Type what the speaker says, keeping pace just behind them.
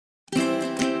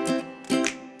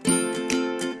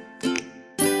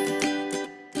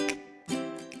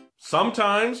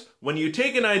Sometimes, when you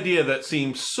take an idea that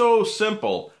seems so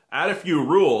simple, add a few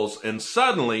rules, and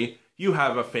suddenly you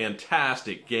have a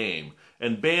fantastic game,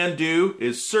 and Bandu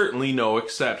is certainly no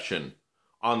exception.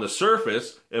 On the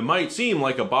surface, it might seem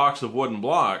like a box of wooden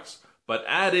blocks, but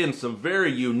add in some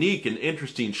very unique and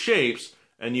interesting shapes,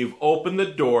 and you've opened the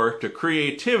door to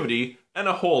creativity and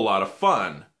a whole lot of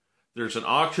fun. There's an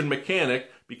auction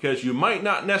mechanic because you might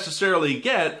not necessarily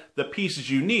get the pieces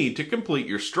you need to complete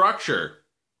your structure.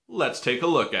 Let's take a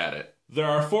look at it. There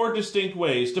are 4 distinct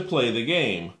ways to play the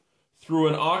game. Through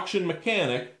an auction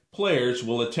mechanic, players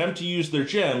will attempt to use their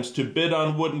gems to bid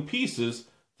on wooden pieces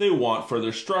they want for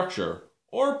their structure,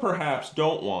 or perhaps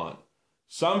don't want.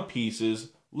 Some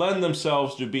pieces lend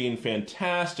themselves to being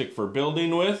fantastic for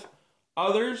building with,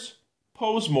 others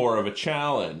pose more of a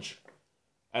challenge.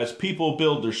 As people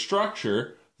build their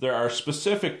structure, there are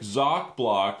specific Zoc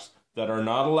blocks that are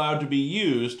not allowed to be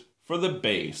used for the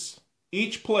base.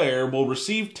 Each player will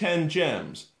receive 10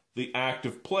 gems. The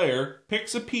active player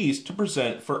picks a piece to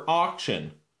present for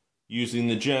auction. Using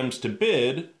the gems to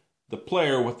bid, the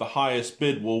player with the highest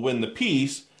bid will win the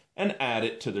piece and add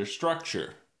it to their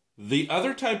structure. The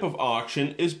other type of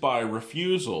auction is by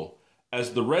refusal.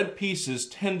 As the red pieces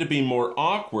tend to be more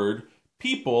awkward,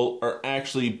 people are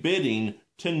actually bidding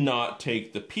to not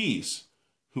take the piece.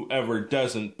 Whoever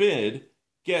doesn't bid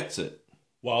gets it.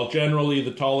 While generally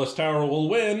the tallest tower will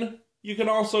win, you can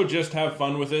also just have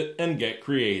fun with it and get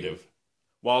creative.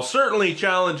 While certainly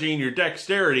challenging your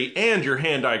dexterity and your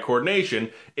hand-eye coordination,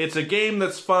 it's a game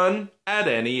that's fun at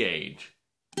any age.